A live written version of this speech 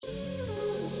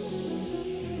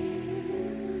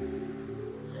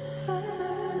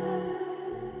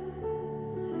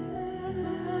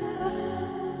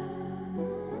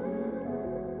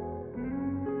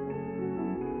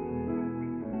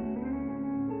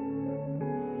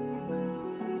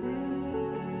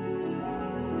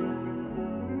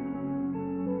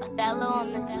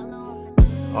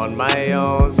On my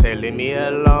own, say leave me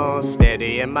alone.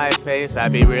 Steady in my face, I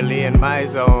be really in my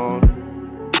zone.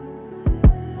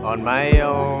 On my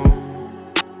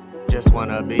own, just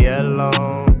wanna be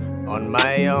alone. On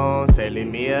my own, say leave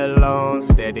me alone.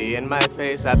 Steady in my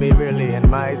face, I be really in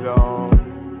my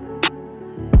zone.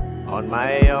 On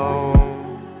my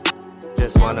own,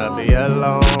 just wanna be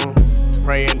alone.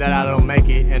 Praying that I don't make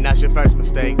it, and that's your first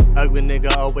mistake. Ugly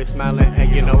nigga always smiling, and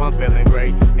you know I'm feeling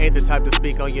great. Ain't the type to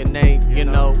speak on your name, you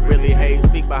know, really hate.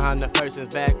 Speak behind the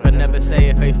person's back, but never say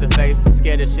it face to face.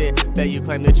 Scared of shit, that you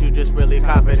claim that you just really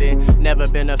confident. Never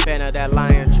been a fan of that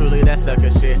lying, truly that sucker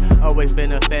shit. Always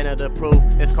been a fan of the proof,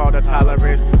 it's called a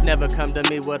tolerance. Never come to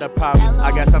me with a problem,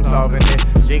 I guess I'm solving it.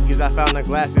 Jinkies, I found the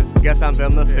glasses, guess I'm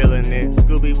feeling it.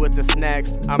 Scooby with the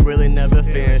snacks, I'm really never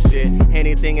fearing shit.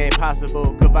 Anything ain't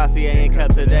possible, Kavasi ain't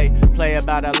cup today. Play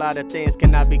about a lot of things,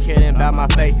 cannot be kidding about my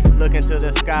fate. Looking to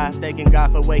the sky, thanking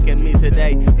God for waking me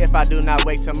today. If I do not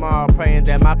wake tomorrow, praying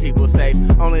that my people safe.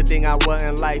 Only thing I want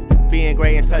in life, being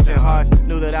great and touching hearts.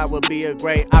 Knew that I would be a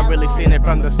great, I really seen it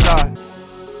from the start.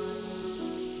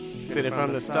 Seen it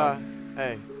from the start,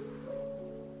 hey.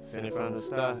 Seen it from the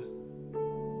start.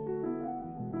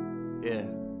 Yeah,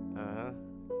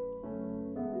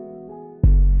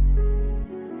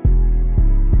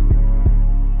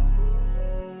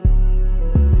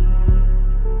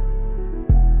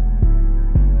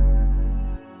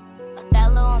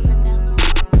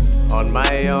 On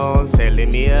my own, say leave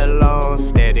me alone.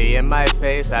 Steady in my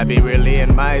face, I be really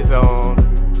in my zone.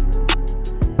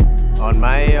 On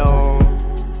my own,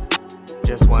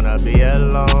 just wanna be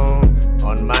alone.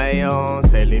 On my own,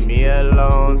 say leave me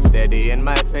alone. Steady in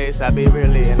my face, I be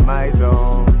really in my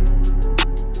zone.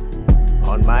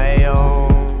 On my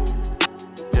own,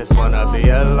 just wanna be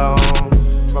alone.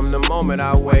 From the moment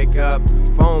I wake up,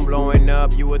 phone blowing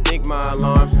up, you would think my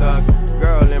alarm stuck.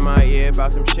 Girl in my ear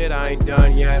about some shit I ain't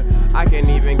done yet. I can't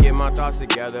even get my thoughts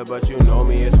together, but you know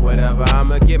me, it's whatever.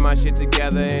 I'ma get my shit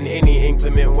together in any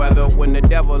inclement weather. When the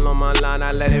devil on my line,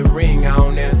 I let it ring, I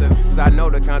don't answer. Cause I know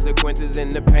the consequences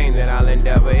and the pain that I'll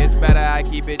endeavor. It's better I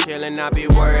keep it chillin', not be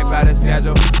worried about a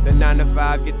schedule. The 9 to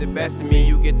 5 get the best of me,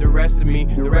 you get the rest of me.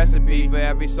 The recipe for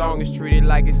every song is treated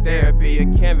like it's therapy. A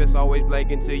canvas always blank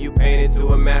until you paint it to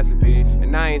a masterpiece.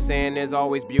 And I ain't saying there's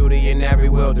always beauty in every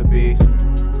wildebeest.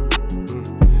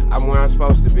 I'm where I'm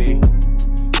supposed to be.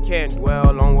 Can't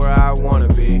dwell on where I wanna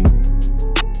be.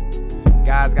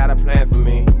 God's got a plan for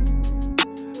me.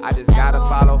 I just gotta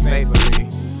follow faithfully.